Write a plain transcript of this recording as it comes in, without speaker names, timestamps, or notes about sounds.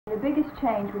The biggest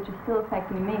change, which is still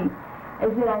affecting me,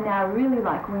 is that I now really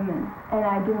like women, and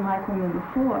I didn't like women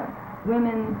before.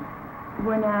 Women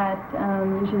were not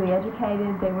usually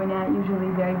educated, they were not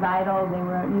usually very vital, they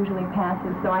were usually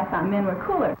passive, so I thought men were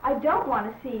cooler. I don't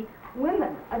want to see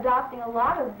women adopting a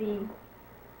lot of the,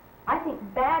 I think,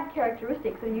 bad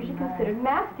characteristics that are usually considered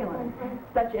masculine,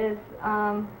 such as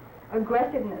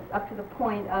aggressiveness up to the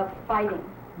point of fighting.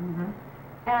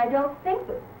 And I don't think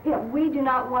that, we do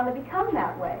not want to become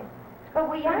that way.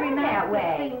 But we are that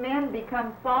way. See men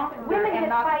become softer. Women and just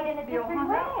not fight in a different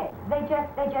way. They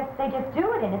just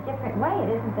do it in a different way. It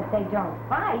isn't that they don't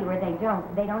fight or they don't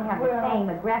have the same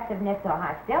aggressiveness or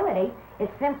hostility.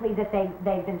 It's simply that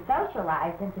they've been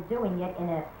socialized into doing it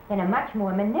in a much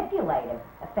more manipulative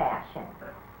fashion.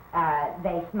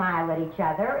 They smile at each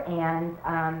other and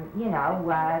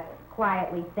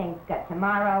quietly think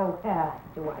tomorrow,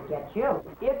 do I get you?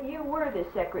 If you were the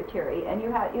secretary and you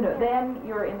had, then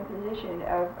you're in the position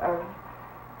of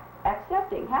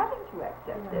accepting, having to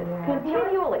accept this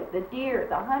continually. The deer,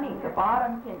 the honey, the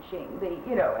bottom pinching,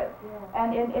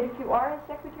 and if you are a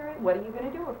secretary, what are you going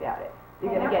to do about it?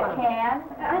 You're going to get canned?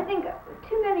 I think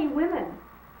too many women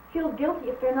feel guilty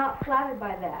if they're not flattered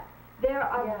by that. They're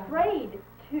afraid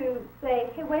to say,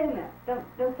 hey, wait a minute,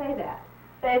 don't say that.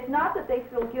 It's not that they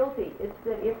feel guilty, it's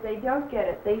that if they don't get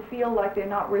it, they feel like they're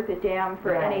not worth a damn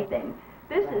for anything.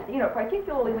 This is,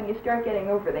 particularly when you start getting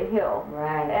over the hill.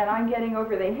 And I'm getting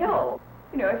over the hill.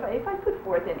 If I put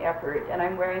forth an effort and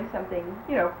I'm wearing something,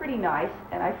 pretty nice,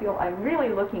 and I feel I'm really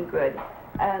looking good,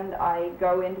 and I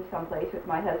go into some place with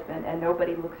my husband and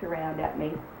nobody looks around at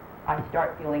me, I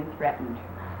start feeling threatened.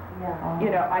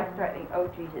 I start thinking, oh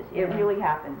Jesus, it really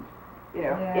happened.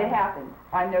 It happened.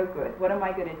 I'm no good. What am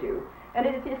I going to do? And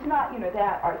it's not,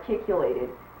 that articulated.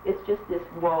 It's just this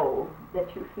woe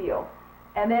that you feel.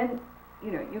 And then,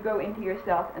 you go into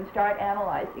yourself and start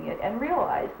analyzing it and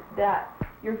realize that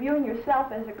you're viewing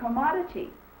yourself as a commodity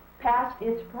past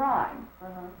its prime.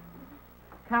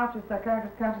 Counselors,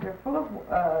 psychiatrists, counselors are full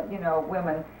of,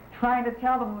 women trying to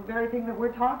tell them the very thing that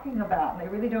we're talking about, and they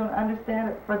really don't understand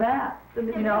it for that. And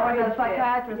the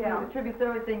psychiatrist attributes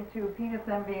everything to penis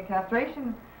envy and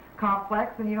castration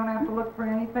complex, and you don't have to look for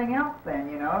anything else then,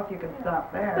 if you can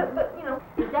stop there. But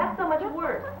is that so much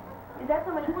worse? Is that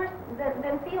so much worse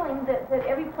than feeling that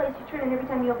every place you turn and every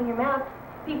time you open your mouth,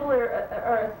 people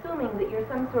are assuming that you're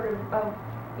some sort of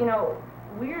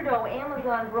weirdo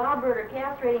Amazon brabird or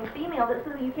castrating female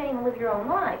so that you can't even live your own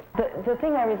life? The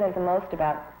thing I resent the most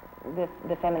about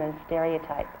the feminine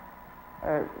stereotype,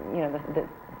 or the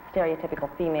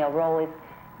stereotypical female role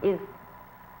is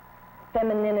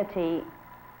femininity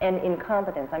and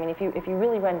incompetence. I mean, if you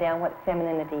really run down what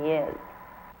femininity is,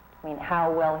 I mean,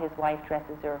 how well his wife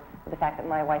dresses, or the fact that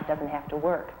my wife doesn't have to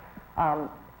work,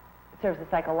 serves a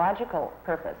psychological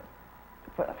purpose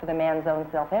for the man's own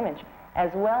self-image,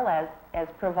 as well as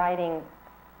providing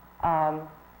a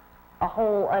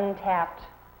whole untapped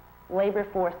labor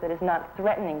force that is not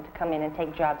threatening to come in and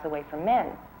take jobs away from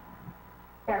men.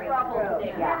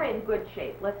 We're in good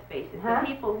shape, let's face it. The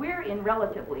people, we're in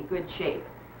relatively good shape.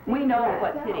 We know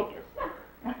what's hitting us.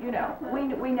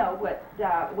 We know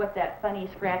what that funny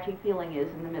scratching feeling is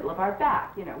in the middle of our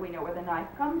back. We know where the knife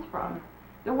comes from.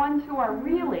 The ones who are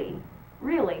really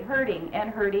hurting and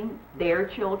hurting their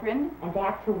children, and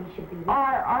that's who we should be with.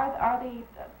 Are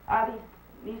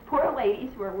these poor ladies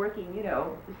who are working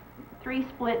 3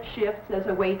 split shifts as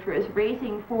a waitress,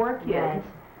 raising 4 kids,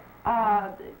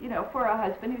 for a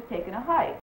husband who's taken a hike.